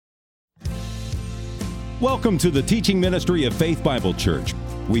Welcome to the teaching ministry of Faith Bible Church.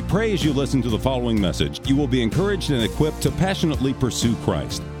 We pray as you listen to the following message, you will be encouraged and equipped to passionately pursue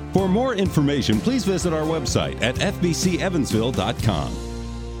Christ. For more information, please visit our website at fbcevansville.com.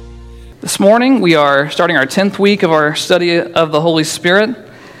 This morning, we are starting our 10th week of our study of the Holy Spirit.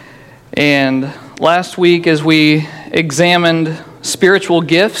 And last week, as we examined spiritual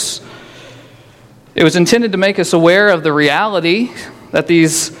gifts, it was intended to make us aware of the reality that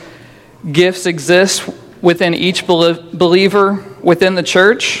these gifts exist within each believer within the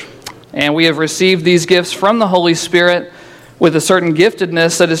church. And we have received these gifts from the Holy Spirit with a certain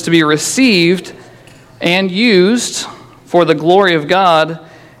giftedness that is to be received and used for the glory of God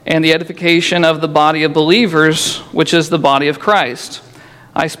and the edification of the body of believers, which is the body of Christ.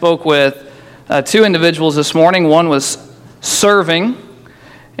 I spoke with two individuals this morning. One was serving,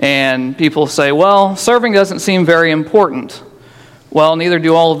 and people say, well, serving doesn't seem very important. Well, neither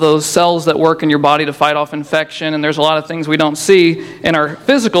do all of those cells that work in your body to fight off infection, and there's a lot of things we don't see in our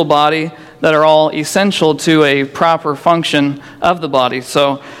physical body that are all essential to a proper function of the body.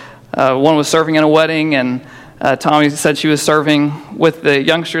 So one was serving in a wedding, and Tommy said she was serving with the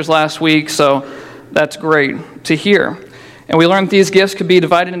youngsters last week, so that's great to hear. And we learned these gifts could be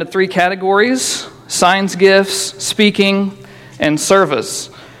divided into three categories: signs gifts, speaking, and service.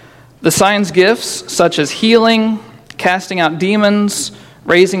 The signs gifts, such as healing, casting out demons,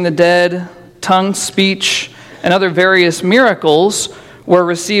 raising the dead, tongue speech, and other various miracles, were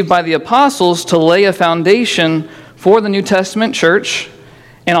received by the apostles to lay a foundation for the New Testament church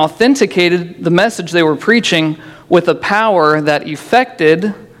and authenticated the message they were preaching with a power that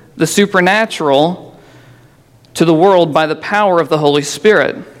effected the supernatural to the world by the power of the Holy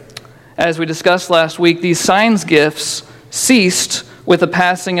Spirit. As we discussed last week, these signs gifts ceased with the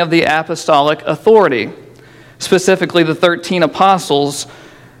passing of the apostolic authority, specifically the 13 apostles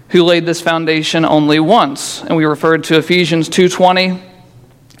who laid this foundation only once. And we referred to Ephesians 2:20,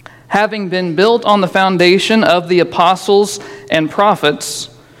 having been built on the foundation of the apostles and prophets,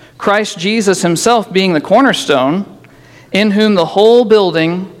 Christ Jesus himself being the cornerstone, in whom the whole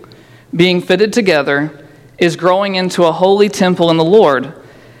building, being fitted together, is growing into a holy temple in the Lord,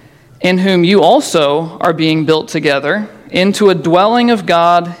 in whom you also are being built together into a dwelling of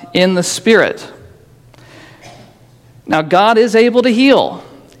God in the Spirit. Now, God is able to heal.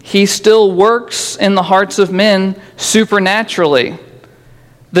 He still works in the hearts of men supernaturally.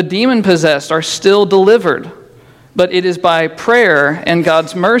 The demon-possessed are still delivered, but it is by prayer and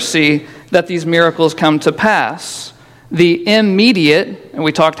God's mercy that these miracles come to pass. The immediate, and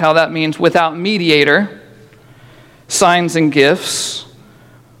we talked how that means without mediator, signs and gifts,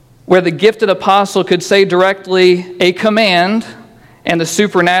 where the gifted apostle could say directly a command and the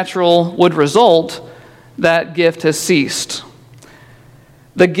supernatural would result, that gift has ceased.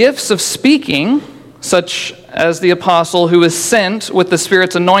 The gifts of speaking, such as the apostle who is sent with the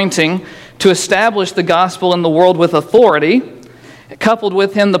Spirit's anointing to establish the gospel in the world with authority, coupled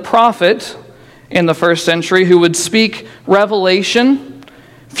with him the prophet in the first century who would speak revelation,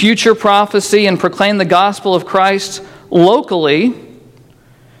 future prophecy, and proclaim the gospel of Christ locally,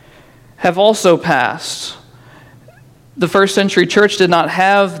 have also passed. The first century church did not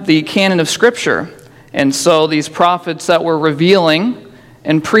have the canon of Scripture, and so these prophets that were revealing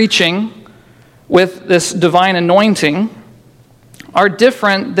and preaching with this divine anointing are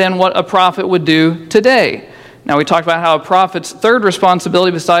different than what a prophet would do today. Now, we talked about how a prophet's third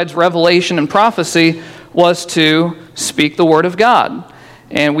responsibility besides revelation and prophecy was to speak the word of God.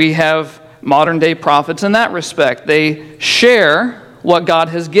 And we have modern day prophets in that respect. They share what God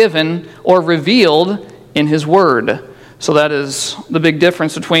has given or revealed in his word. So that is the big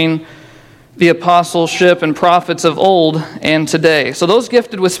difference between the apostleship and prophets of old and today. So those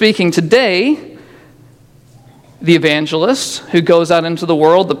gifted with speaking today, the evangelist who goes out into the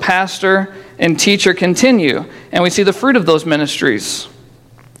world, the pastor and teacher continue. And we see the fruit of those ministries.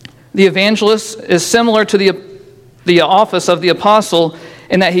 The evangelist is similar to the office of the apostle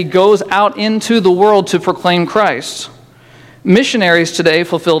in that he goes out into the world to proclaim Christ. Missionaries today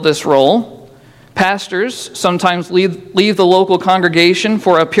fulfill this role. Pastors sometimes leave the local congregation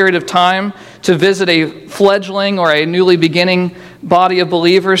for a period of time to visit a fledgling or a newly beginning body of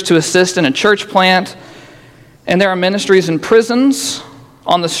believers to assist in a church plant. And there are ministries in prisons,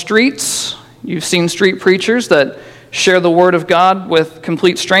 on the streets. You've seen street preachers that share the word of God with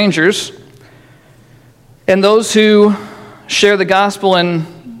complete strangers. And those who share the gospel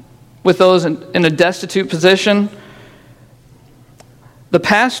with those in a destitute position. The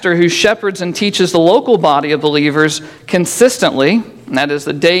pastor who shepherds and teaches the local body of believers consistently, and that is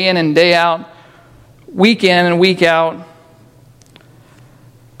the day in and day out, week in and week out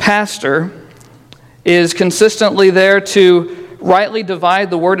pastor, is consistently there to rightly divide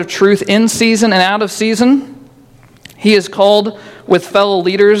the word of truth in season and out of season. He is called with fellow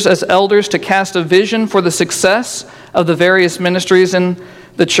leaders as elders to cast a vision for the success of the various ministries in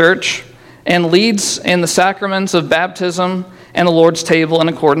the church, and leads in the sacraments of baptism and the Lord's table in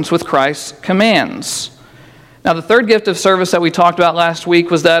accordance with Christ's commands. Now, the third gift of service that we talked about last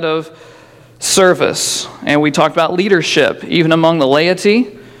week was that of service, and we talked about leadership, even among the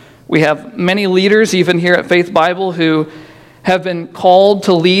laity. We have many leaders, even here at Faith Bible, who have been called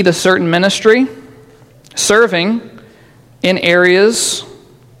to lead a certain ministry, serving in areas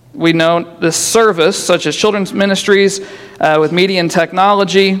we know the service, such as children's ministries with media and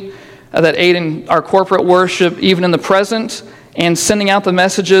technology that aid in our corporate worship, even in the present, and sending out the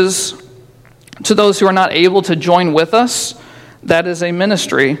messages to those who are not able to join with us. That is a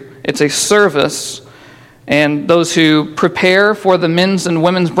ministry. It's a service. And those who prepare for the men's and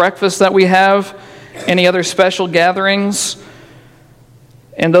women's breakfast that we have, any other special gatherings,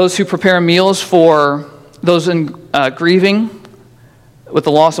 and those who prepare meals for those in grieving with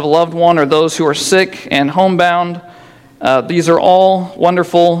the loss of a loved one, or those who are sick and homebound. These are all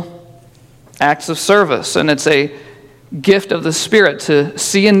wonderful acts of service, and it's a gift of the Spirit to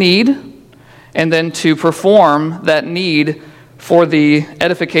see a need and then to perform that need for the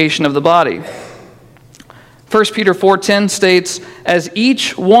edification of the body. 1 Peter 4:10 states, "As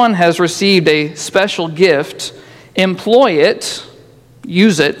each one has received a special gift, employ it,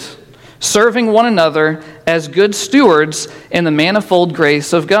 use it, serving one another as good stewards in the manifold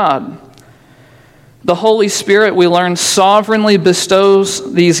grace of God." The Holy Spirit, we learn, sovereignly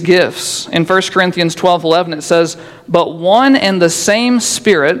bestows these gifts. In 1 Corinthians 12:11 it says, "But one and the same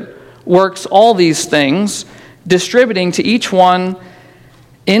Spirit works all these things, distributing to each one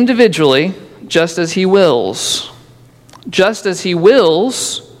individually just as he wills." Just as he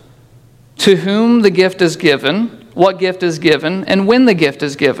wills to whom the gift is given, what gift is given, and when the gift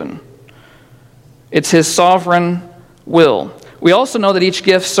is given. It's his sovereign will. We also know that each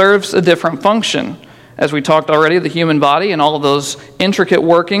gift serves a different function. As we talked already, the human body and all of those intricate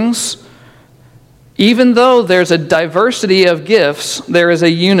workings. Even though there's a diversity of gifts, there is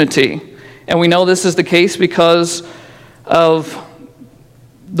a unity. And we know this is the case because of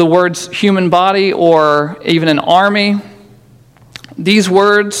the words human body or even an army. These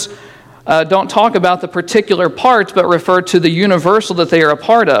words don't talk about the particular parts, but refer to the universal that they are a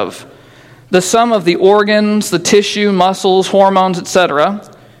part of. The sum of the organs, the tissue, muscles, hormones, etc.,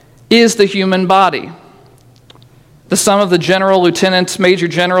 is the human body. The sum of the general, lieutenants, major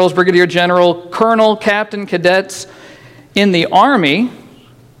generals, brigadier general, colonel, captain, cadets in the army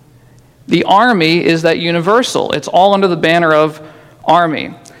is that universal. It's all under the banner of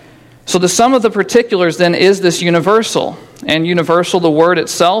army. So the sum of the particulars then is this universal. And universal, the word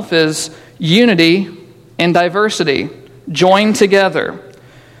itself, is unity and diversity, joined together.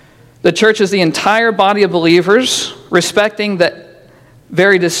 The church is the entire body of believers, respecting that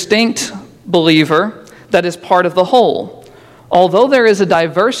very distinct believer that is part of the whole. Although there is a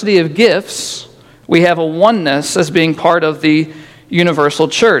diversity of gifts, we have a oneness as being part of the universal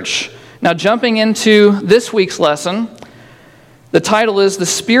church. Now, jumping into this week's lesson, the title is The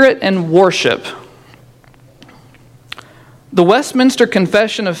Spirit and Worship. The Westminster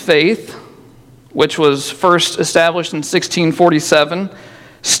Confession of Faith, which was first established in 1647,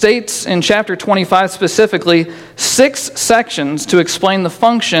 states in chapter 25 specifically 6 sections to explain the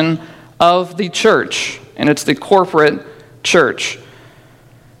function of the church, and it's the corporate church.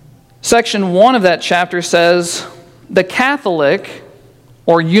 Section 1 of that chapter says, the Catholic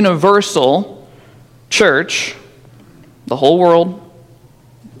or universal church, the whole world,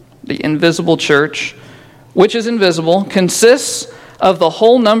 the invisible church, which is invisible, consists of the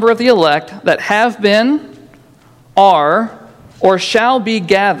whole number of the elect that have been, are, or shall be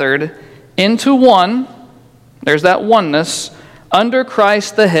gathered into one, there's that oneness, under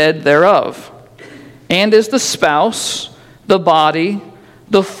Christ the head thereof, and is the spouse, the body,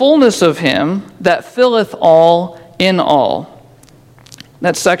 the fullness of him that filleth all in all.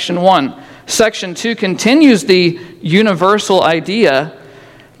 That's section 1. Section 2 continues the universal idea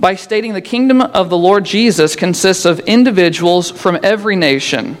by stating the kingdom of the Lord Jesus consists of individuals from every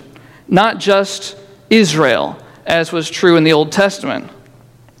nation, not just Israel, as was true in the Old Testament.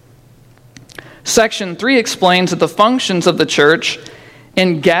 Section 3 explains that the functions of the church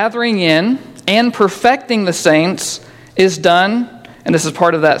in gathering in and perfecting the saints is done, and this is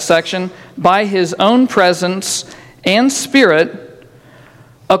part of that section, by his own presence and Spirit,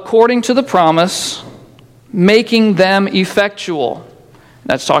 according to the promise, making them effectual.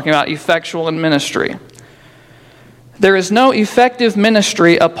 That's talking about effectual in ministry. There is no effective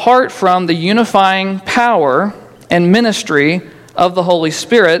ministry apart from the unifying power and ministry of the Holy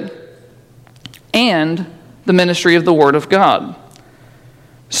Spirit and the ministry of the Word of God.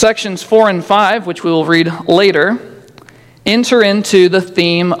 Sections 4 and 5, which we will read later, enter into the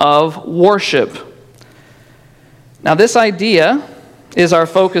theme of worship. Now, this idea is our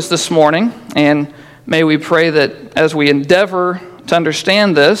focus this morning, and may we pray that as we endeavor to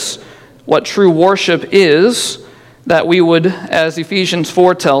understand this, what true worship is, that we would, as Ephesians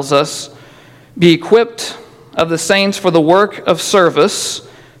 4 tells us, be equipped of the saints for the work of service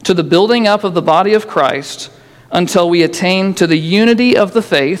to the building up of the body of Christ until we attain to the unity of the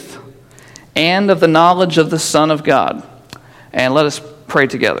faith and of the knowledge of the Son of God. And let us pray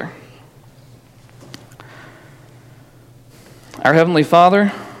together. Our Heavenly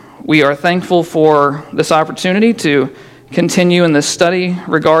Father, we are thankful for this opportunity to continue in this study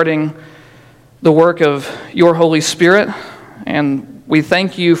regarding the work of your Holy Spirit, and we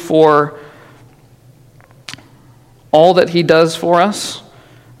thank you for all that He does for us.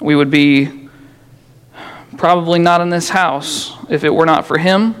 We would be probably not in this house if it were not for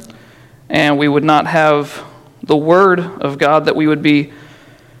Him, and we would not have the Word of God that we would be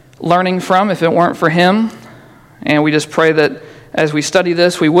learning from if it weren't for Him. And we just pray that as we study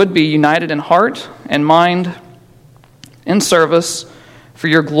this, we would be united in heart and mind in service for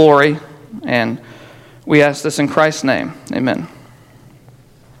your glory. And we ask this in Christ's name. Amen.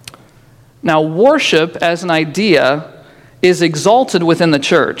 Now, worship as an idea is exalted within the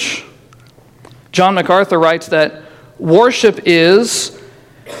church. John MacArthur writes that worship is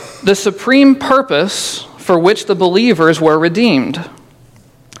the supreme purpose for which the believers were redeemed,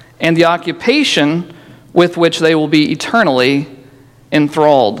 and the occupation with which they will be eternally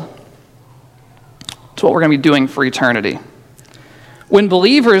enthralled. It's what we're going to be doing for eternity. When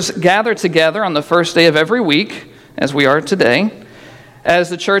believers gather together on the first day of every week, as we are today, as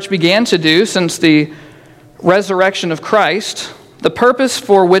the church began to do since the resurrection of Christ, the purpose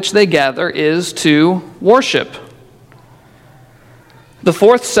for which they gather is to worship. The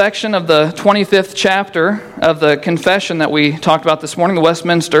fourth section of the 25th chapter of the confession that we talked about this morning, the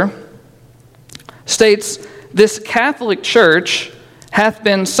Westminster, states, "This Catholic Church hath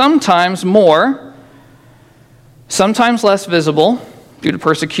been sometimes more, sometimes less visible, due to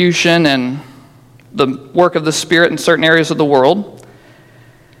persecution and the work of the Spirit in certain areas of the world,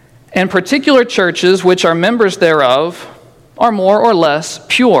 and particular churches which are members thereof are more or less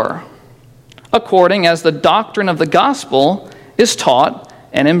pure, according as the doctrine of the gospel is taught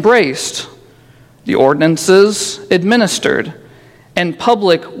and embraced, the ordinances administered, and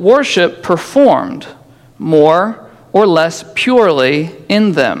public worship performed more or less purely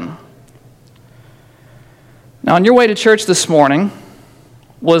in them." Now, on your way to church this morning,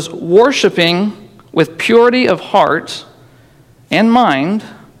 was worshiping with purity of heart and mind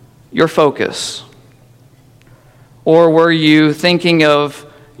your focus? Or were you thinking of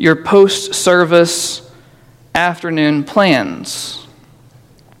your post-service afternoon plans?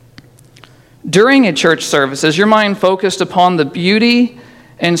 During a church service, is your mind focused upon the beauty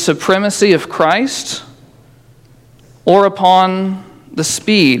and supremacy of Christ, or upon the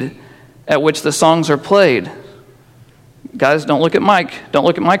speed at which the songs are played? Guys, don't look at Mike. Don't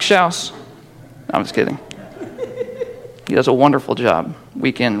look at Mike Schaus. I'm just kidding. He does a wonderful job,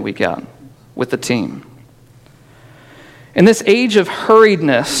 week in, week out, with the team. In this age of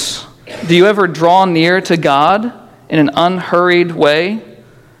hurriedness, do you ever draw near to God in an unhurried way,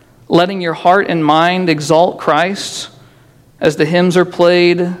 letting your heart and mind exalt Christ as the hymns are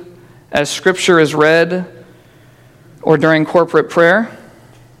played, as Scripture is read, or during corporate prayer?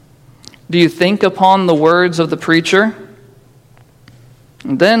 Do you think upon the words of the preacher?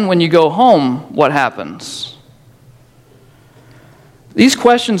 And then when you go home, what happens? These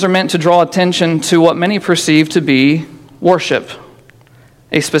questions are meant to draw attention to what many perceive to be worship.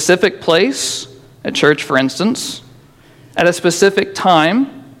 A specific place, at church for instance, at a specific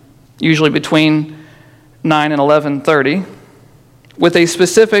time, usually between 9 and 11:30, with a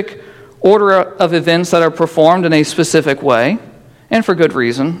specific order of events that are performed in a specific way, and for good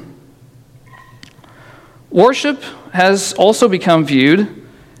reason. Worship has also become viewed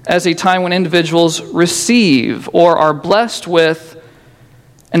as a time when individuals receive or are blessed with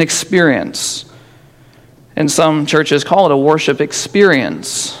an experience. And some churches call it a worship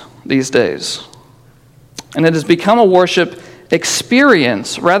experience these days. And it has become a worship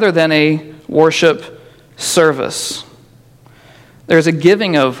experience rather than a worship service. There's a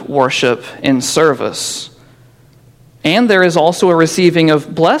giving of worship in service. And there is also a receiving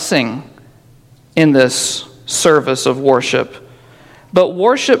of blessing in this service of worship. But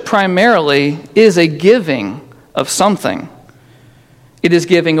worship primarily is a giving of something. It is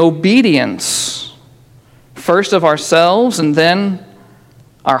giving obedience, first of ourselves, and then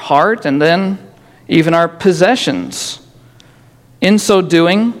our heart, and then even our possessions. In so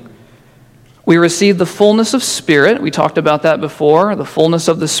doing, we receive the fullness of Spirit. We talked about that before. The fullness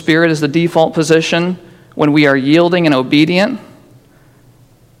of the Spirit is the default position when we are yielding and obedient,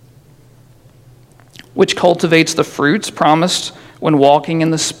 which cultivates the fruits promised when walking in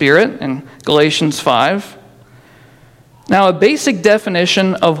the Spirit in Galatians 5. Now, a basic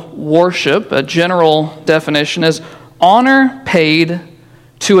definition of worship, a general definition, is honor paid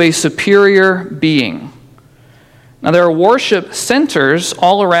to a superior being. Now, there are worship centers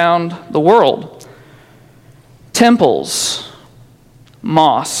all around the world. Temples,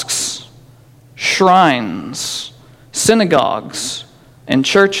 mosques, shrines, synagogues, and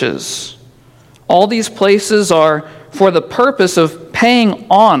churches. All these places are for the purpose of paying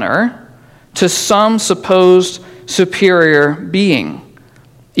honor to some supposed superior being.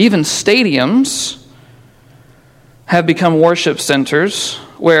 Even stadiums have become worship centers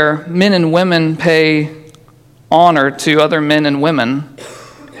where men and women pay honor to other men and women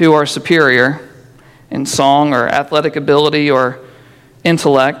who are superior in song or athletic ability or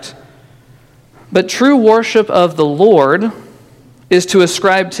intellect. But true worship of the Lord is to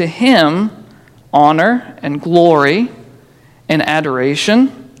ascribe to Him honor and glory and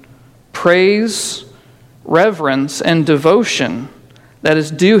adoration, praise, reverence, and devotion that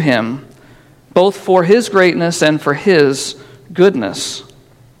is due Him, both for His greatness and for His goodness.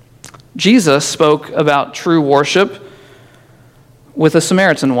 Jesus spoke about true worship with a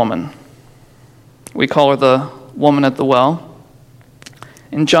Samaritan woman. We call her the woman at the well.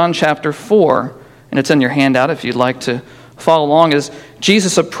 In John chapter 4, and it's in your handout if you'd like to follow along, as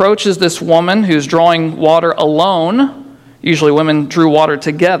Jesus approaches this woman who's drawing water alone. Usually women drew water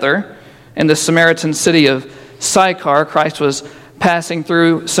together. In the Samaritan city of Sychar, Christ was passing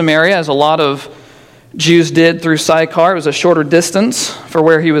through Samaria, as a lot of Jews did through Sychar. It was a shorter distance for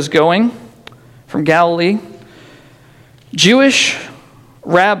where he was going from Galilee. Jewish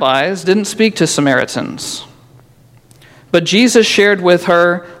rabbis didn't speak to Samaritans, but Jesus shared with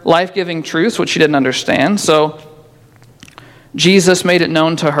her life-giving truths, which she didn't understand. So Jesus made it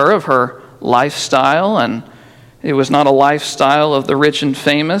known to her of her lifestyle, and it was not a lifestyle of the rich and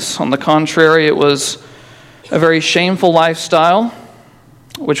famous. On the contrary, it was a very shameful lifestyle,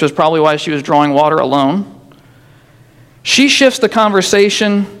 which was probably why she was drawing water alone. She shifts the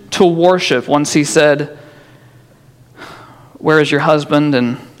conversation to worship once he said, "Where is your husband?"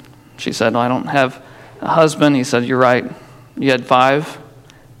 And she said, "I don't have a husband." He said, "You're right. You had 5,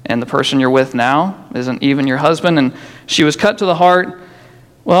 and the person you're with now isn't even your husband." And she was cut to the heart.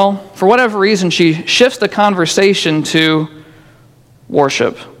 Well, for whatever reason, she shifts the conversation to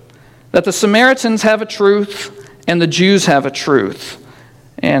worship. That the Samaritans have a truth and the Jews have a truth.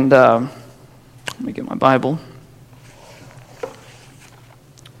 And let me get my Bible.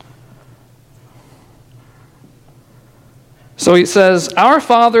 So he says, "Our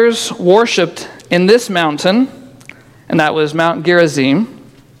fathers worshipped in this mountain," and that was Mount Gerizim.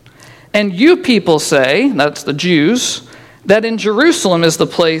 "And you people say," that's the Jews, "that in Jerusalem is the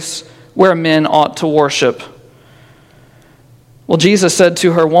place where men ought to worship." Well, Jesus said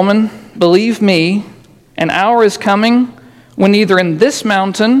to her, "Woman, believe me, an hour is coming when neither in this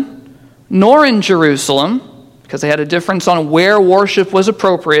mountain nor in Jerusalem," because they had a difference on where worship was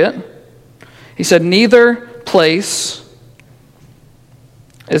appropriate. He said, neither place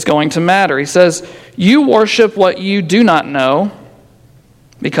is going to matter. He says, "You worship what you do not know,"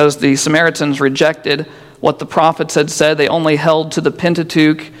 because the Samaritans rejected what the prophets had said. They only held to the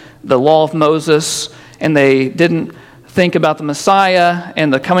Pentateuch, the law of Moses, and they didn't think about the Messiah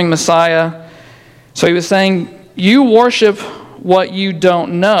and the coming Messiah. So he was saying, you worship what you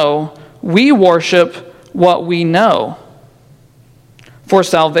don't know. We worship what we know. For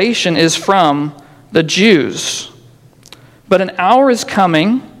salvation is from the Jews. But an hour is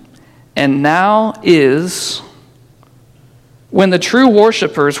coming, and now is, when the true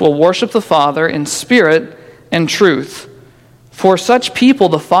worshipers will worship the Father in spirit and truth. For such people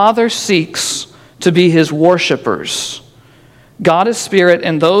the Father seeks to be His worshipers. God is spirit,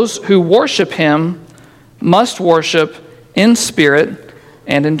 and those who worship Him must worship in spirit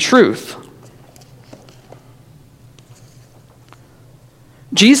and in truth.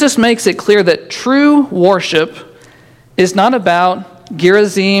 Jesus makes it clear that true worship is not about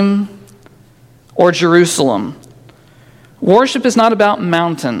Gerizim or Jerusalem. Worship is not about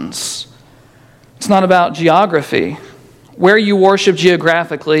mountains. It's not about geography. Where you worship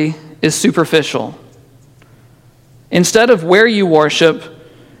geographically is superficial. Instead of where you worship,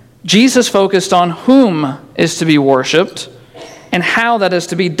 Jesus focused on whom is to be worshiped and how that is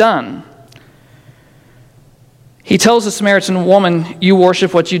to be done. He tells the Samaritan woman, "You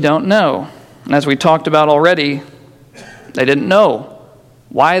worship what you don't know." And as we talked about already, they didn't know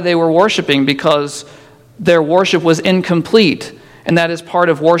why they were worshiping, because their worship was incomplete, and that is part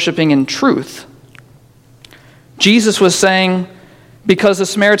of worshiping in truth. Jesus was saying, because the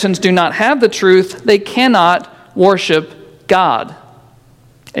Samaritans do not have the truth, they cannot worship God.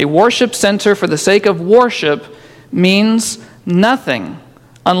 A worship center for the sake of worship means nothing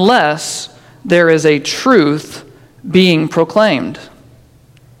unless there is a truth being proclaimed.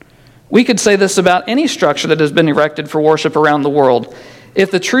 We could say this about any structure that has been erected for worship around the world. If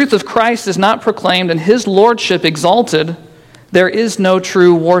the truth of Christ is not proclaimed and his lordship exalted, there is no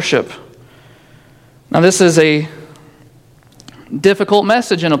true worship. Now, this is a difficult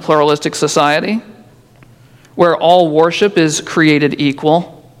message in a pluralistic society where all worship is created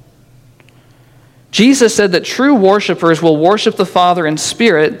equal. Jesus said that true worshipers will worship the Father in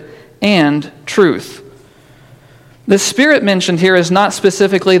spirit and truth. The Spirit mentioned here is not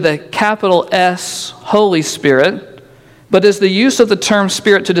specifically the capital S Holy Spirit, but is the use of the term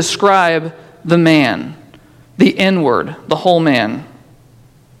spirit to describe the man, the inward, the whole man.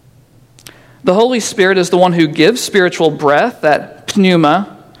 The Holy Spirit is the one who gives spiritual breath, that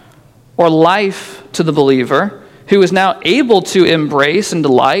pneuma, or life to the believer, who is now able to embrace and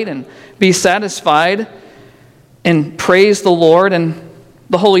delight and be satisfied and praise the Lord. And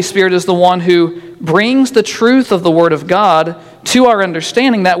the Holy Spirit is the one who brings the truth of the Word of God to our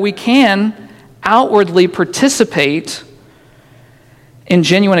understanding, that we can outwardly participate in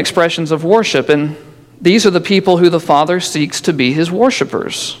genuine expressions of worship. And these are the people who the Father seeks to be his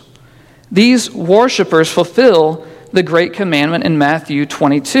worshipers. These worshipers fulfill the great commandment in Matthew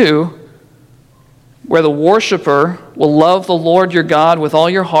 22, where the worshiper will love the Lord your God with all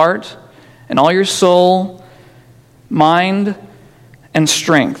your heart and all your soul, mind, and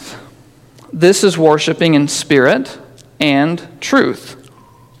strength. This is worshiping in spirit and truth.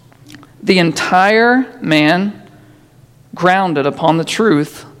 The entire man grounded upon the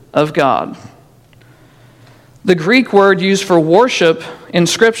truth of God. The Greek word used for worship in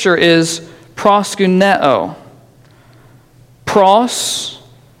Scripture is proskuneo. Pros,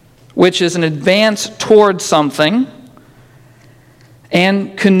 which is an advance towards something,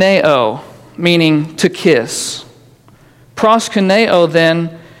 and kuneo, meaning to kiss. Proskuneo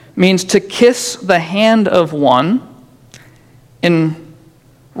then means to kiss the hand of one in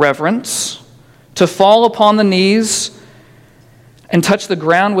reverence, to fall upon the knees and touch the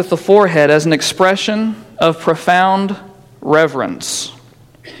ground with the forehead as an expression of profound reverence.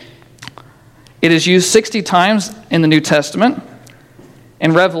 It is used 60 times in the New Testament,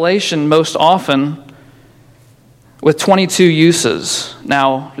 in Revelation most often, with 22 uses.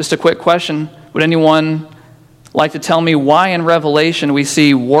 Now, just a quick question. Would anyone like to tell me why in Revelation we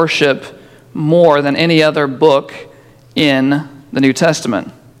see worship more than any other book in the New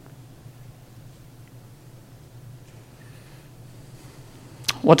Testament?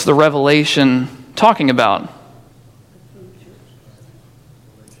 What's the revelation talking about?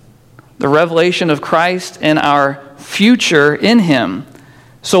 The revelation of Christ and our future in him.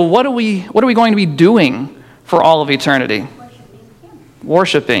 So what are we going to be doing for all of eternity?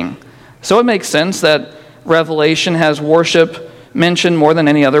 Worshiping. So it makes sense that Revelation has worship mentioned more than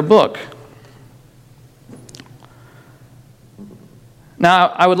any other book. Now,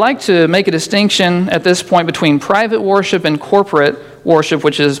 I would like to make a distinction at this point between private worship and corporate worship,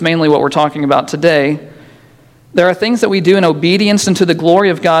 which is mainly what we're talking about today. There are things that we do in obedience and to the glory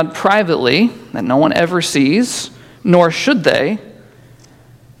of God privately that no one ever sees, nor should they.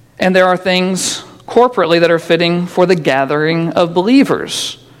 And there are things corporately that are fitting for the gathering of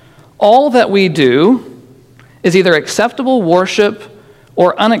believers. All that we do is either acceptable worship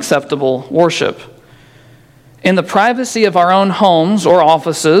or unacceptable worship. In the privacy of our own homes or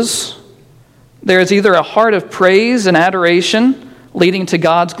offices, there is either a heart of praise and adoration leading to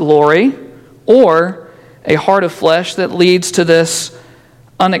God's glory, or a heart of flesh that leads to this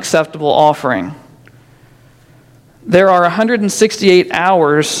unacceptable offering. There are 168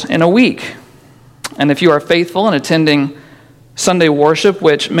 hours in a week, and if you are faithful in attending Sunday worship,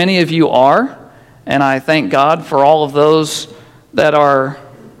 which many of you are, and I thank God for all of those that are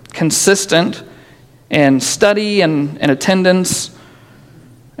consistent in study and attendance,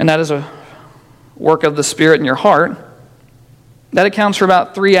 and that is a work of the Spirit in your heart, that accounts for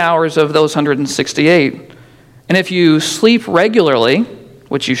about 3 hours of those 168. And if you sleep regularly,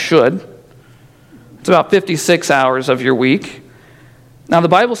 which you should, it's about 56 hours of your week. Now the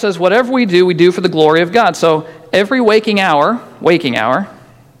Bible says whatever we do for the glory of God. So every waking hour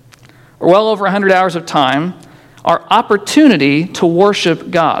or well over 100 hours of time, are opportunity to worship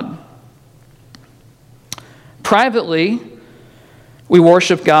God. Privately, we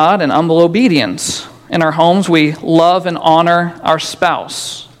worship God in humble obedience. In our homes, we love and honor our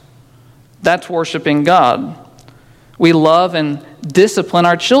spouse. That's worshiping God. We love and discipline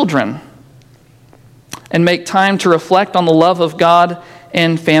our children and make time to reflect on the love of God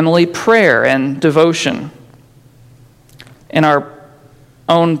in family prayer and devotion. In our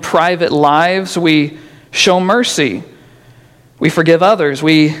own private lives, we show mercy. We forgive others.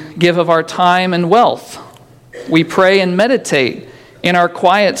 We give of our time and wealth. We pray and meditate in our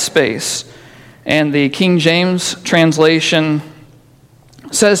quiet space. And the King James translation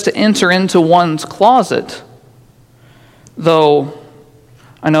says to enter into one's closet, though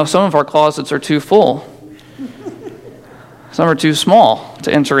I know some of our closets are too full. Some are too small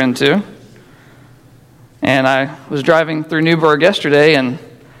to enter into. And I was driving through Newburgh yesterday, and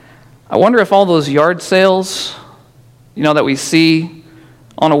I wonder if all those yard sales, that we see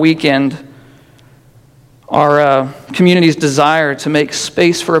on a weekend are community's desire to make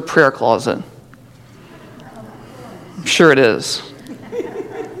space for a prayer closet. I'm sure it is.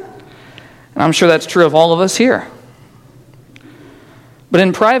 And I'm sure that's true of all of us here. But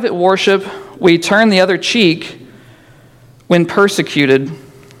in private worship, we turn the other cheek when persecuted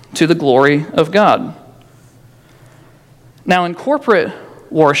to the glory of God. Now, in corporate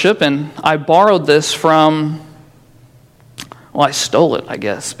worship, and I borrowed this from, I stole it, I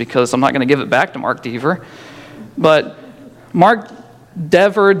guess, because I'm not going to give it back to Mark Deaver. But Mark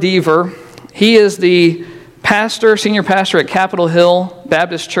Deaver, he is the senior pastor at Capitol Hill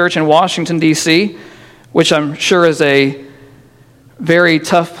Baptist Church in Washington, D.C., which I'm sure is a very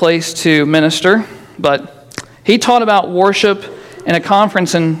tough place to minister. But he taught about worship in a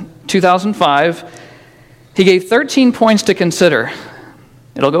conference in 2005. He gave 13 points to consider.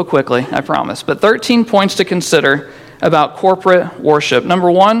 It'll go quickly, I promise. But 13 points to consider about corporate worship.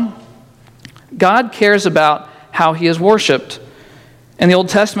 Number one, God cares about how he is worshiped. In the Old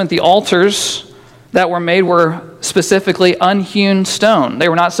Testament, the altars that were made were specifically unhewn stone. They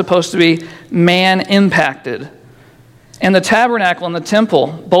were not supposed to be man-impacted. And the tabernacle and the temple,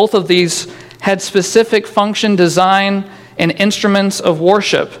 both of these had specific function, design, and instruments of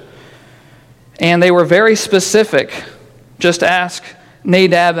worship. And they were very specific. Just ask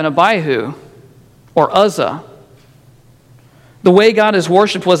Nadab and Abihu, or Uzzah. The way God is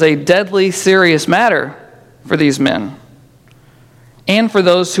worshipped was a deadly serious matter for these men and for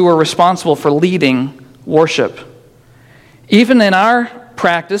those who were responsible for leading worship. Even in our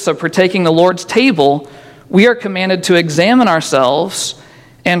practice of partaking the Lord's table, we are commanded to examine ourselves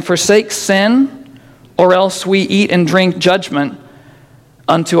and forsake sin, or else we eat and drink judgment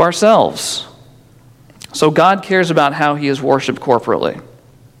unto ourselves. So God cares about how he is worshipped corporately.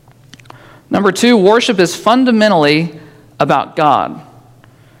 Number two, worship is fundamentally about God.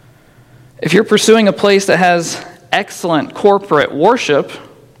 If you're pursuing a place that has excellent corporate worship,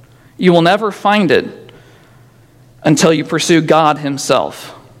 you will never find it until you pursue God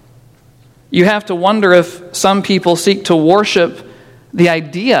himself. You have to wonder if some people seek to worship the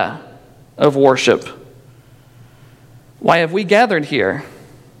idea of worship. Why have we gathered here?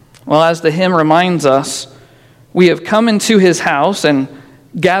 Well, as the hymn reminds us, we have come into his house and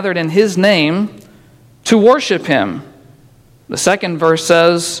gathered in his name to worship him. The second verse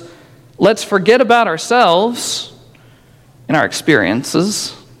says, let's forget about ourselves and our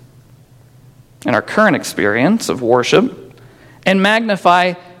experiences, and our current experience of worship, and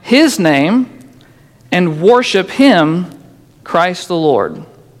magnify his name and worship him, Christ the Lord.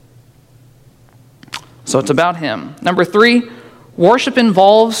 So it's about him. Number three, worship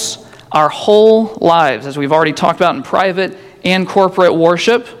involves our whole lives, as we've already talked about in private and corporate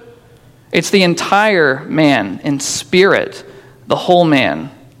worship. It's the entire man in spirit, the whole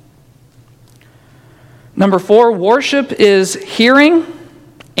man. Number four, worship is hearing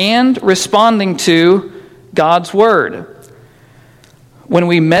and responding to God's word. When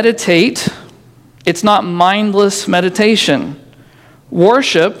we meditate, it's not mindless meditation.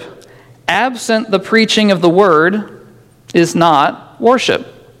 Worship, absent the preaching of the word, is not worship.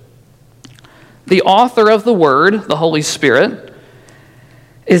 The author of the word, the Holy Spirit,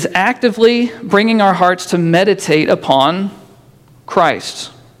 is actively bringing our hearts to meditate upon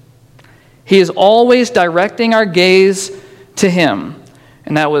Christ. He is always directing our gaze to him.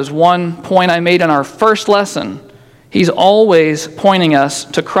 And that was one point I made in our first lesson. He's always pointing us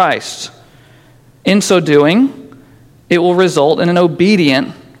to Christ. In so doing, it will result in an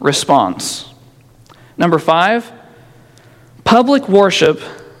obedient response. Number five, public worship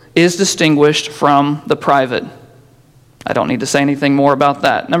is distinguished from the private. I don't need to say anything more about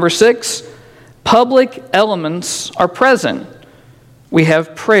that. Number 6, public elements are present. We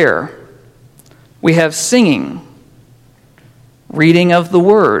have prayer. We have singing, reading of the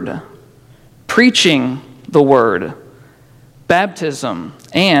Word, preaching the Word, baptism,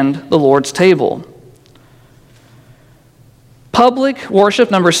 and the Lord's table. Public worship,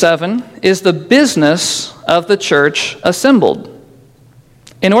 number 7, is the business of the church assembled.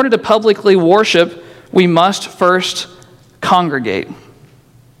 In order to publicly worship, we must first congregate.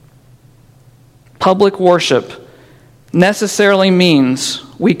 Public worship necessarily means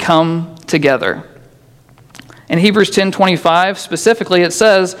we come together. In Hebrews 10:25, specifically, it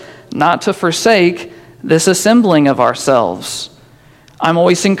says, not to forsake this assembling of ourselves. I'm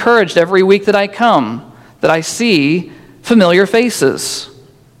always encouraged every week that I come, that I see familiar faces.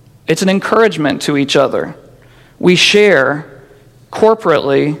 It's an encouragement to each other. We share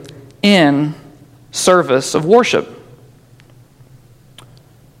corporately in service of worship.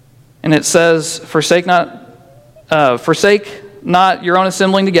 And it says, forsake not your own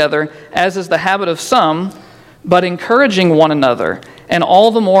assembling together, as is the habit of some, but encouraging one another, and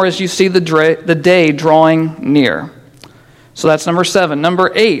all the more as you see the day drawing near. So that's number 7.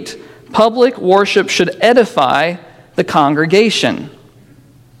 Number 8, public worship should edify the congregation.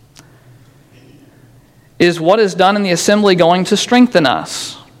 Is what is done in the assembly going to strengthen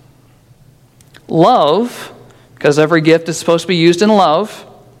us? Love, because every gift is supposed to be used in love.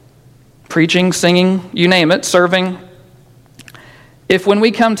 Preaching, singing, you name it, serving. If when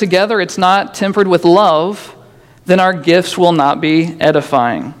we come together it's not tempered with love, then our gifts will not be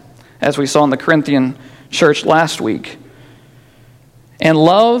edifying, as we saw in the Corinthian church last week. And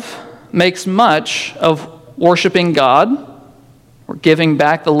love makes much of worshiping God. We're giving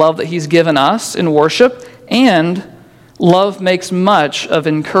back the love that He's given us in worship, and love makes much of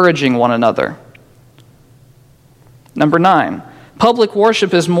encouraging one another. Number 9, public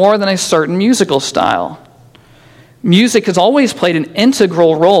worship is more than a certain musical style. Music has always played an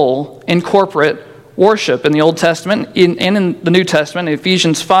integral role in corporate worship in the Old Testament and in the New Testament. In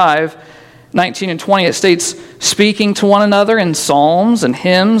Ephesians 5:19 and 20, it states, speaking to one another in psalms and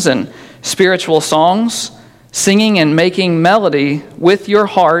hymns and spiritual songs, singing and making melody with your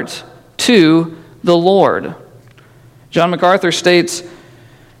heart to the Lord. John MacArthur states,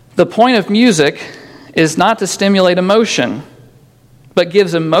 the point of music is not to stimulate emotion, but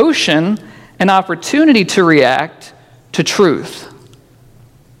gives emotion an opportunity to react to truth.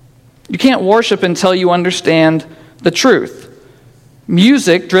 You can't worship until you understand the truth.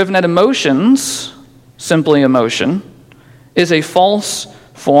 Music driven at emotions, simply emotion, is a false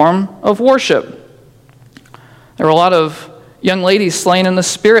form of worship. There were a lot of young ladies slain in the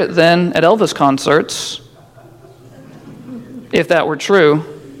spirit then at Elvis concerts, if that were true.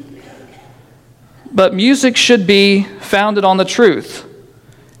 But music should be founded on the truth,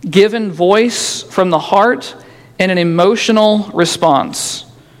 given voice from the heart and an emotional response.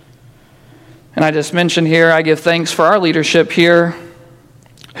 And I just mentioned here, I give thanks for our leadership here,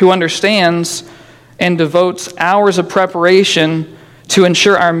 who understands and devotes hours of preparation to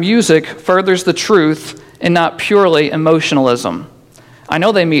ensure our music furthers the truth and not purely emotionalism. I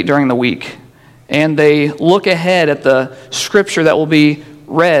know they meet during the week, and they look ahead at the scripture that will be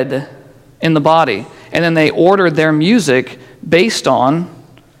read in the body, and then they order their music based on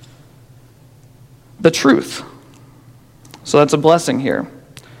the truth. So that's a blessing here.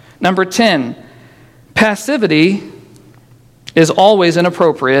 Number 10, passivity is always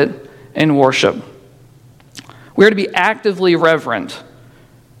inappropriate in worship. We are to be actively reverent.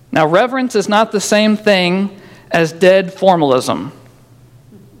 Now, reverence is not the same thing as dead formalism.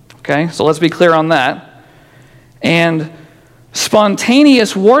 Okay, so let's be clear on that. And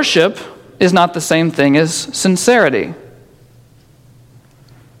spontaneous worship is not the same thing as sincerity.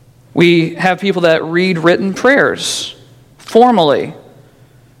 We have people that read written prayers formally,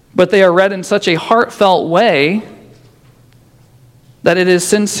 but they are read in such a heartfelt way that it is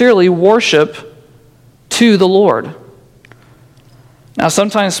sincerely worship to the Lord. Now,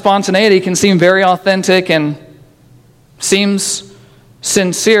 sometimes spontaneity can seem very authentic and seems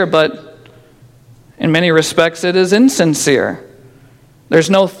sincere, but in many respects it is insincere. There's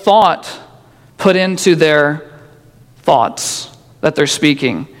no thought put into their thoughts that they're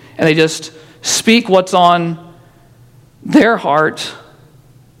speaking, and they just speak what's on their heart,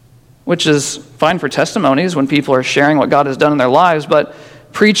 which is fine for testimonies when people are sharing what God has done in their lives, but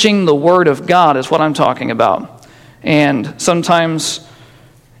preaching the Word of God is what I'm talking about. And sometimes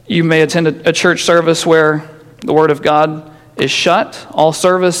you may attend a church service where the Word of God is shut, all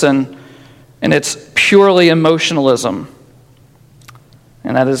service, and it's purely emotionalism.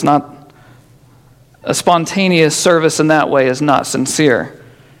 And that is not A spontaneous service in that way is not sincere.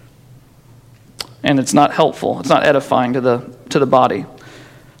 And it's not helpful. It's not edifying to the body.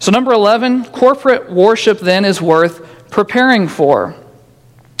 So number 11, corporate worship then is worth preparing for.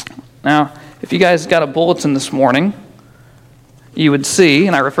 Now, if you guys got a bulletin this morning, you would see,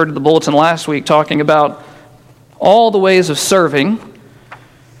 and I referred to the bulletin last week talking about all the ways of serving.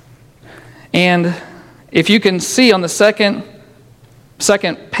 And if you can see on the second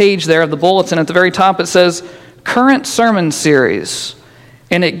page there of the bulletin, at the very top it says current sermon series,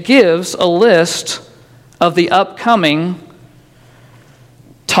 and it gives a list of the upcoming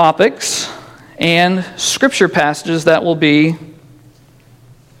topics and scripture passages that will be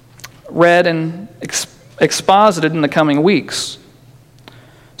read and exposited in the coming weeks.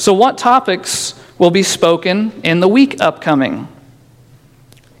 So what topics will be spoken in the week upcoming?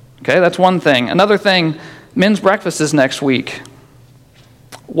 Okay, that's one thing. Another thing, men's breakfast is next week.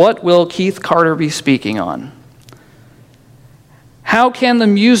 What will Keith Carter be speaking on? How can the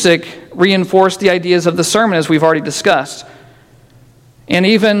music reinforce the ideas of the sermon, as we've already discussed? And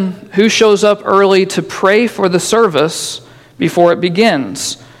even who shows up early to pray for the service before it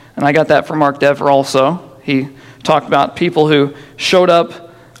begins? And I got that from Mark Dever also. He talked about people who showed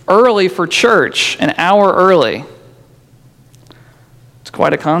up early for church, an hour early. It's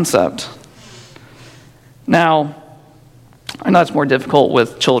quite a concept. Now, I know it's more difficult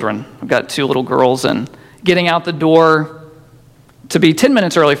with children. I've got 2 little girls, and getting out the door to be 10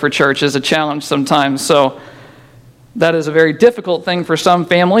 minutes early for church is a challenge sometimes. So that is a very difficult thing for some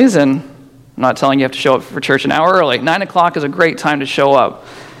families, and I'm not telling you have to show up for church an hour early. 9 o'clock is a great time to show up,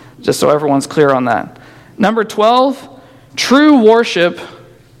 just so everyone's clear on that. Number 12, true worship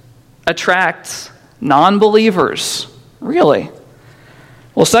attracts non-believers. Really?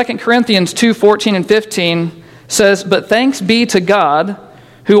 Well, 2 Corinthians 2:14 and 15 says, "But thanks be to God,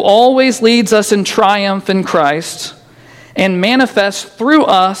 who always leads us in triumph in Christ, and manifests through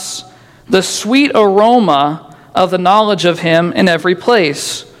us the sweet aroma of the knowledge of him in every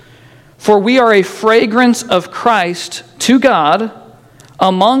place. For we are a fragrance of Christ to God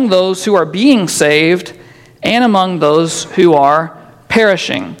among those who are being saved and among those who are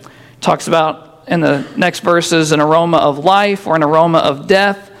perishing." Talks about in the next verses an aroma of life or an aroma of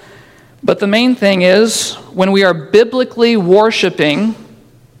death. But the main thing is, when we are biblically worshiping,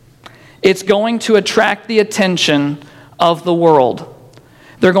 it's going to attract the attention of the world.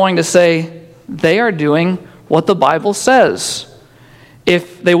 They're going to say, they are doing what the Bible says.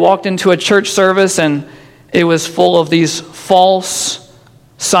 If they walked into a church service and it was full of these false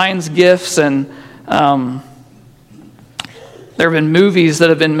signs, gifts, and there have been movies that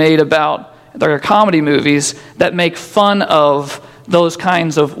have been made about, there are comedy movies that make fun of those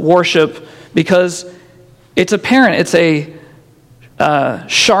kinds of worship because it's apparent it's a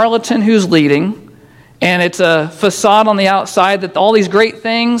charlatan who's leading, and it's a facade on the outside that all these great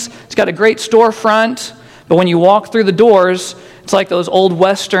things, it's got a great storefront, but when you walk through the doors, it's like those old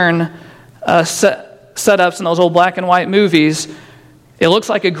Western setups in those old black and white movies. It looks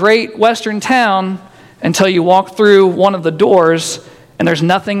like a great Western town until you walk through one of the doors and there's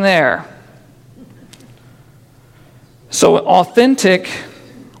nothing there. So authentic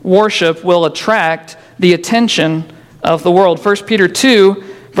worship will attract the attention of the world. 1 Peter 2,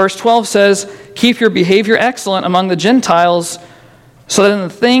 verse 12 says, "Keep your behavior excellent among the Gentiles, so that in the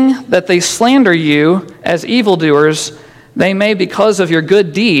thing that they slander you as evildoers, they may, because of your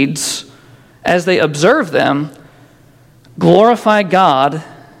good deeds, as they observe them, glorify God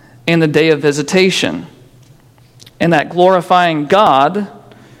in the day of visitation." And that glorifying God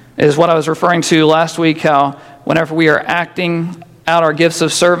is what I was referring to last week, how whenever we are acting out our gifts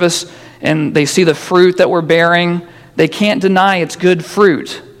of service and they see the fruit that we're bearing, they can't deny it's good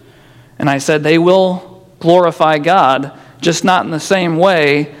fruit. And I said they will glorify God, just not in the same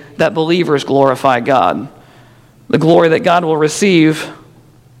way that believers glorify God. The glory that God will receive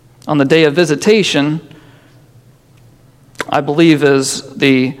on the day of visitation, I believe, is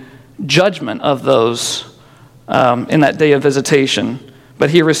the judgment of those in that day of visitation. But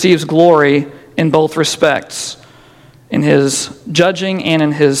he receives glory in both respects, in his judging and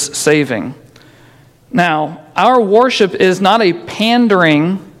in his saving. Now, our worship is not a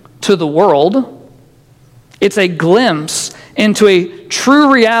pandering to the world. It's a glimpse into a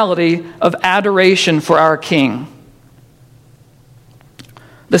true reality of adoration for our King.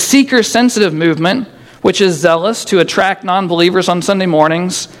 The seeker-sensitive movement, which is zealous to attract non-believers on Sunday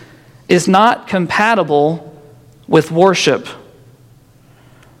mornings, is not compatible with worship.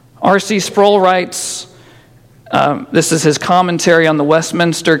 R.C. Sproul writes, this is his commentary on the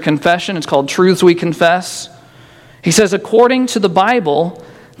Westminster Confession. It's called Truths We Confess. He says, according to the Bible,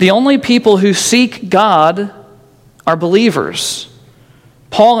 The only people who seek God are believers.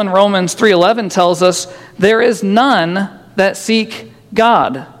 Paul in Romans 3:11 tells us, there is none that seek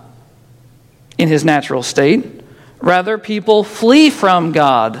God in his natural state. Rather, people flee from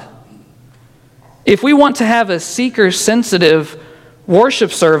God. If we want to have a seeker-sensitive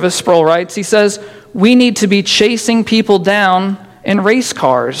worship service, Sproul writes, he says, we need to be chasing people down in race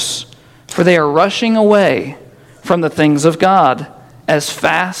cars, for they are rushing away from the things of God as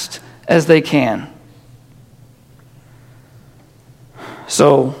fast as they can.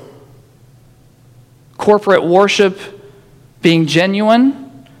 So, corporate worship being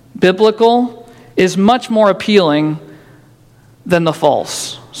genuine, biblical, is much more appealing than the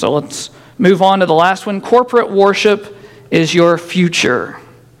false. So let's move on to the last one. Corporate worship is your future.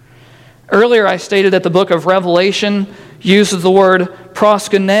 Earlier I stated that the book of Revelation uses the word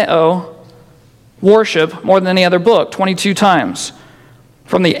proskuneo, worship, more than any other book, 22 times.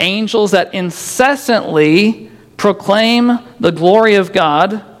 From the angels that incessantly proclaim the glory of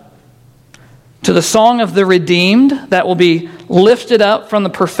God, to the song of the redeemed that will be lifted up from the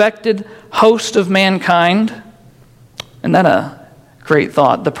perfected host of mankind. Isn't that a great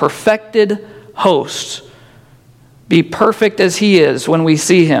thought? The perfected host. Be perfect as he is when we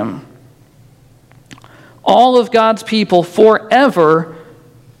see him. All of God's people forever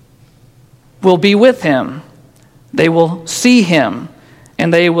will be with him. They will see him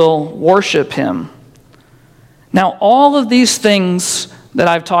and they will worship him. Now, all of these things that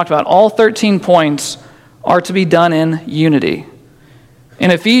I've talked about, all 13 points, are to be done in unity. In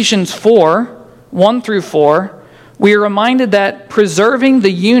Ephesians 4, 1 through 4, we are reminded that preserving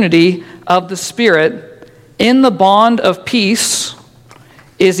the unity of the Spirit in the bond of peace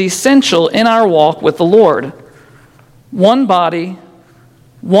is essential in our walk with the Lord. One body,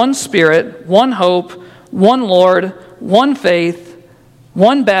 one Spirit, one hope, one Lord, one faith,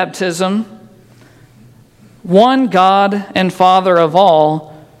 one baptism, one God and Father of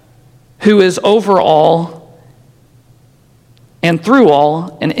all, who is over all and through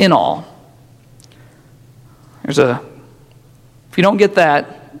all and in all. If you don't get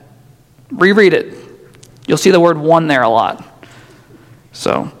that, reread it. You'll see the word one there a lot.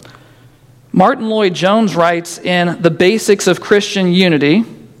 So, Martin Lloyd-Jones writes in The Basics of Christian Unity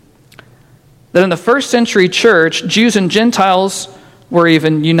that in the first century church, Jews and Gentiles were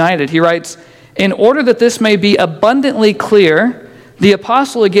even united. He writes, in order that this may be abundantly clear, the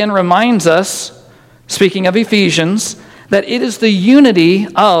apostle again reminds us, speaking of Ephesians, that it is the unity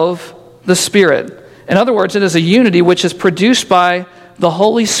of the Spirit. In other words, it is a unity which is produced by the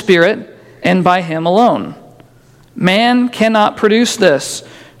Holy Spirit and by him alone. Man cannot produce this,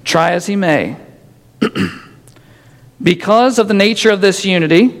 try as he may. Because of the nature of this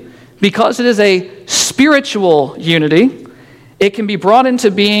unity, because it is a spiritual unity, it can be brought into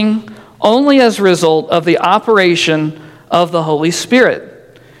being only as a result of the operation of the Holy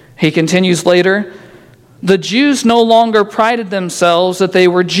Spirit. He continues later, the Jews no longer prided themselves that they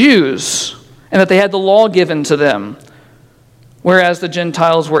were Jews and that they had the law given to them, whereas the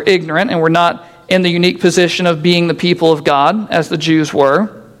Gentiles were ignorant and were not in the unique position of being the people of God as the Jews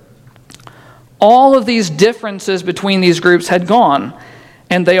were. All of these differences between these groups had gone,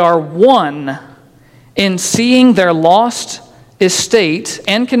 and they are one in seeing their lost estate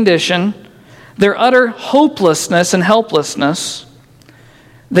and condition, their utter hopelessness and helplessness.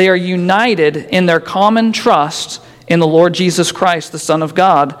 They are united in their common trust in the Lord Jesus Christ, the Son of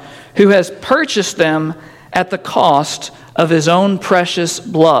God, who has purchased them at the cost of his own precious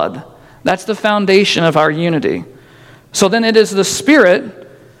blood. That's the foundation of our unity. So then it is the Spirit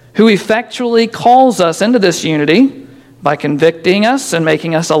who effectually calls us into this unity by convicting us and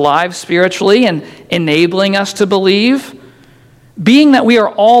making us alive spiritually and enabling us to believe. Being that we are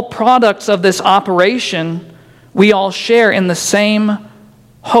all products of this operation, we all share in the same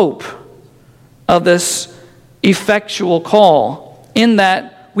hope of this effectual call, in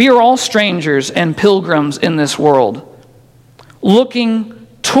that we are all strangers and pilgrims in this world, looking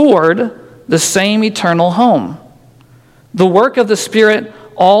toward the same eternal home. The work of the Spirit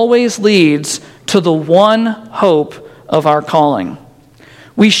always leads to the one hope of our calling.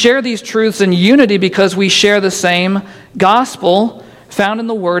 We share these truths in unity because we share the same gospel found in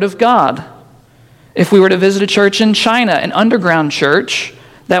the Word of God. If we were to visit a church in China, an underground church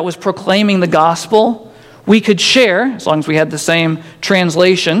that was proclaiming the gospel, we could share, as long as we had the same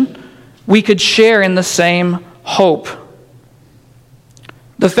translation, we could share in the same hope.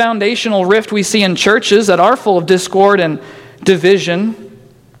 The foundational rift we see in churches that are full of discord and division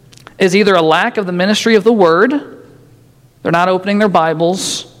is either a lack of the ministry of the Word, they're not opening their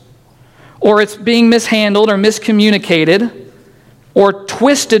Bibles, or it's being mishandled or miscommunicated, or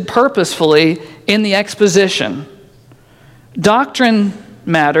twisted purposefully in the exposition. Doctrine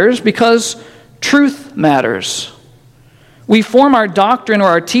matters because truth matters. We form our doctrine or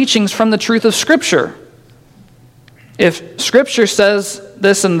our teachings from the truth of Scripture. If Scripture says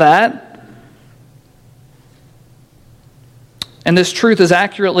this and that, and this truth is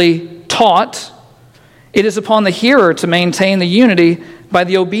accurately taught, it is upon the hearer to maintain the unity by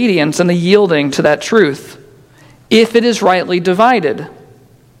the obedience and the yielding to that truth, if it is rightly divided.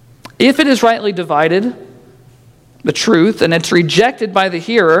 If it is rightly divided, the truth, and it's rejected by the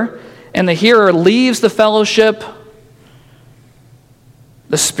hearer, and the hearer leaves the fellowship,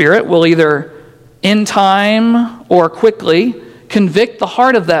 the Spirit will either in time or quickly convict the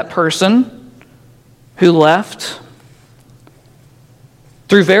heart of that person who left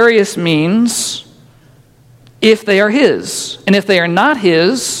through various means, if they are his. And if they are not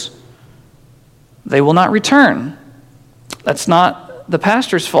his, they will not return. That's not the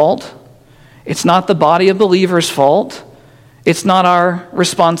pastor's fault. It's not the body of believers' fault. It's not our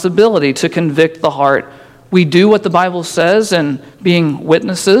responsibility to convict the heart. We do what the Bible says, and being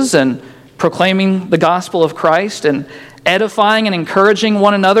witnesses and proclaiming the gospel of Christ and edifying and encouraging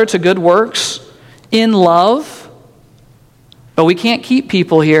one another to good works in love. But we can't keep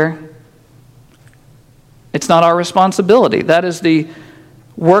people here. It's not our responsibility. That is the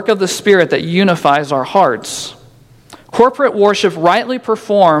work of the Spirit that unifies our hearts. Corporate worship rightly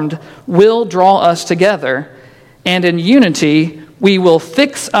performed will draw us together, and in unity we will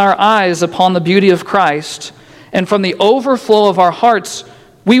fix our eyes upon the beauty of Christ, and from the overflow of our hearts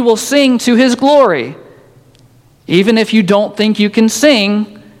we will sing to His glory. Even if you don't think you can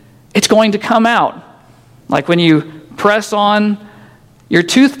sing, it's going to come out. Like when you press on your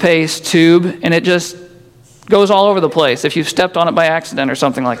toothpaste tube and it just goes all over the place if you've stepped on it by accident or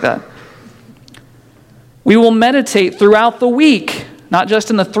something like that. We will meditate throughout the week, not just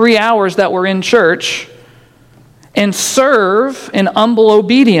in the 3 hours that we're in church, and serve in humble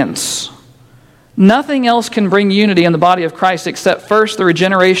obedience. Nothing else can bring unity in the body of Christ except first the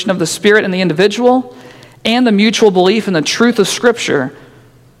regeneration of the Spirit in the individual and the mutual belief in the truth of Scripture.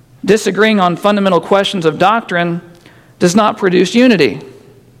 Disagreeing on fundamental questions of doctrine does not produce unity.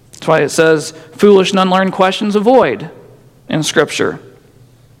 That's why it says, foolish and unlearned questions avoid in Scripture.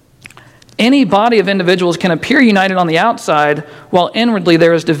 Any body of individuals can appear united on the outside, while inwardly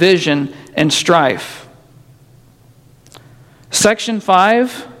there is division and strife. Section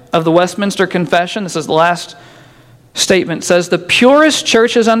 5 of the Westminster Confession, this is the last statement, says, the purest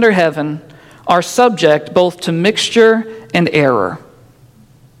churches under heaven are subject both to mixture and error.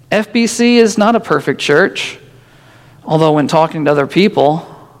 FBC is not a perfect church, although when talking to other people,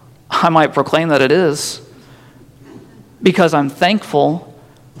 I might proclaim that it is, because I'm thankful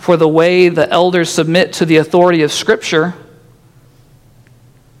for the way the elders submit to the authority of Scripture.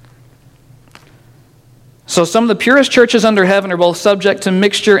 So some of the purest churches under heaven are both subject to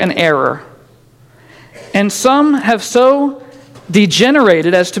mixture and error. And some have so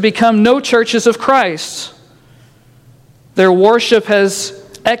degenerated as to become no churches of Christ. Their worship has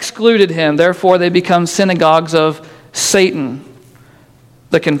excluded Him, therefore they become synagogues of Satan,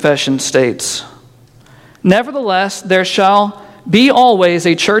 the confession states. Nevertheless, there shall be always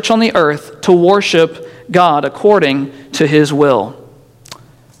a church on the earth to worship God according to His will.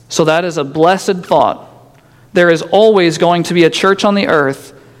 So that is a blessed thought. There is always going to be a church on the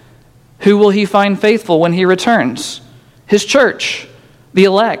earth. Who will He find faithful when He returns? His church, the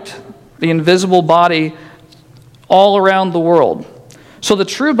elect, the invisible body all around the world. So the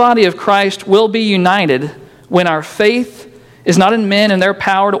true body of Christ will be united when our faith is not in men and their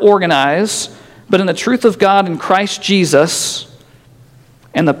power to organize, but in the truth of God in Christ Jesus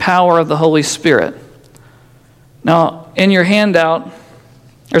and the power of the Holy Spirit. Now, in your handout,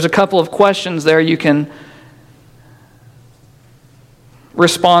 there's a couple of questions there you can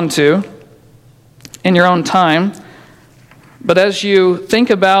respond to in your own time. But as you think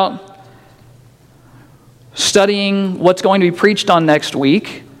about studying what's going to be preached on next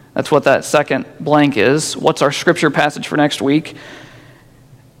week, that's what that second blank is. What's our scripture passage for next week?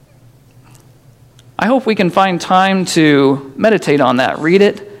 I hope we can find time to meditate on that. Read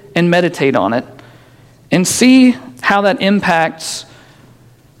it and meditate on it. And see how that impacts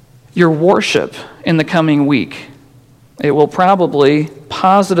your worship in the coming week. It will probably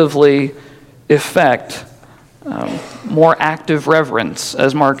positively affect more active reverence,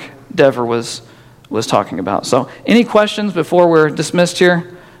 as Mark Dever was talking about. So, any questions before we're dismissed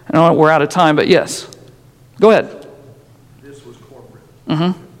here? I know we're out of time, but yes. Go ahead. This was corporate. Mm-hmm.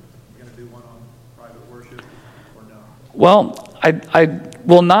 You're going to do one on private worship or no? Well, I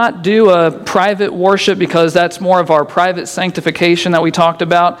We'll not do a private worship because that's more of our private sanctification that we talked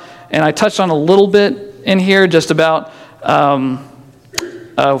about. And I touched on a little bit in here just about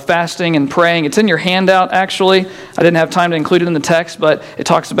fasting and praying. It's in your handout, actually. I didn't have time to include it in the text, but it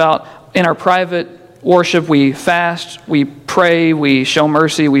talks about in our private worship, we fast, we pray, we show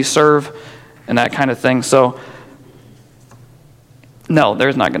mercy, we serve, and that kind of thing. So, no,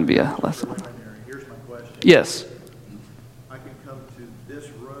 there's not going to be a lesson. Here's my question. Yes. I can come to this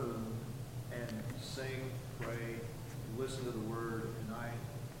room and sing, pray, listen to the word, and I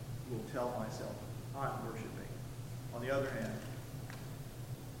will tell myself, I'm worshiping. On the other hand,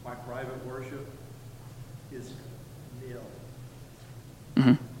 my private worship is nil.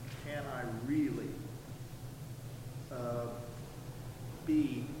 Mm-hmm. Can I really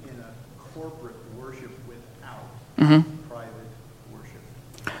be in a corporate worship without private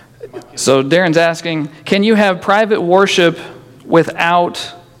worship? So Darren's asking, can you have private worship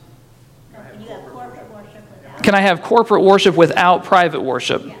without... Can I have corporate worship without private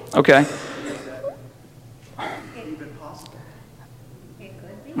worship? Okay.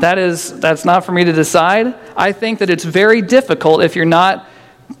 That's not for me to decide. I think that it's very difficult if you're not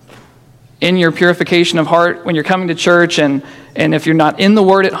in your purification of heart when you're coming to church, and if you're not in the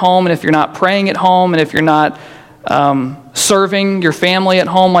Word at home, and if you're not praying at home, and if you're not serving your family at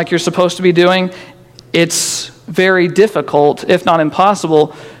home like you're supposed to be doing. It's very difficult, if not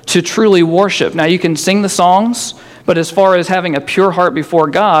impossible, to truly worship. Now, you can sing the songs, but as far as having a pure heart before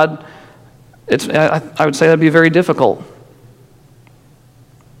God, I would say that'd be very difficult.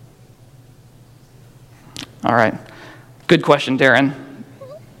 All right. Good question, Darren.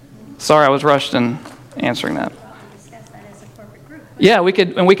 Sorry I was rushed in answering that. Yeah, we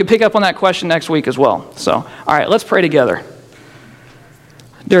could pick up on that question next week as well. So, all right, let's pray together.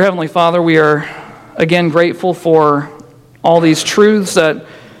 Dear Heavenly Father, we are again grateful for all these truths that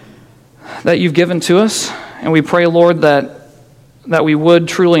you've given to us, and we pray, Lord, that we would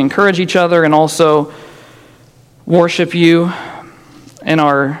truly encourage each other and also worship you in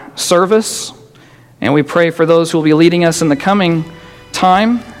our service. And we pray for those who will be leading us in the coming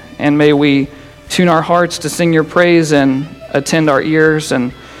time, and may we tune our hearts to sing your praise and attend our ears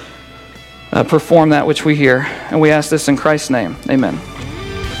and perform that which we hear. And we ask this in Christ's name. Amen.